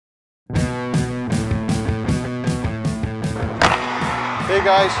Hey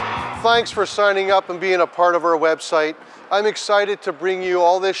guys, thanks for signing up and being a part of our website. I'm excited to bring you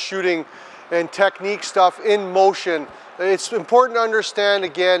all this shooting and technique stuff in motion. It's important to understand,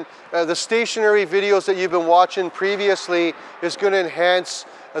 again, the stationary videos that you've been watching previously is going to enhance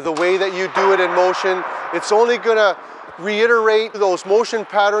the way that you do it in motion. It's only going to reiterate those motion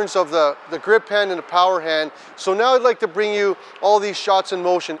patterns of the grip hand and the power hand. So now I'd like to bring you all these shots in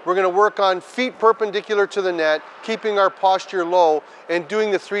motion. We're going to work on feet perpendicular to the net, keeping our posture low, and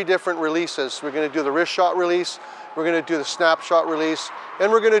doing the 3 different releases. We're going to do the wrist shot release, we're going to do the snapshot release,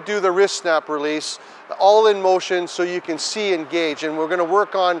 and we're going to do the wrist snap release, all in motion so you can see and gauge. And we're going to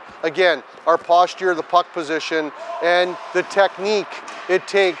work on, again, our posture, the puck position, and the technique it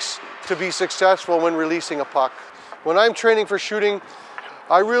takes to be successful when releasing a puck. When I'm training for shooting,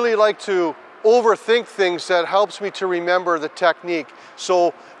 I really like to overthink things. That helps me to remember the technique.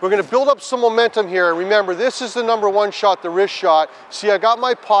 So we're going to build up some momentum here. Remember, this is the number 1 shot, the wrist shot. See, I got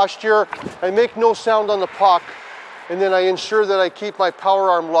my posture, I make no sound on the puck, and then I ensure that I keep my power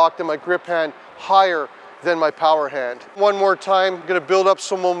arm locked and my grip hand higher than my power hand. One more time, I'm going to build up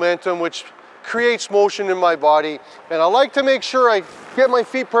some momentum, which creates motion in my body. And I like to make sure I get my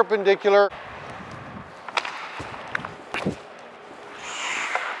feet perpendicular.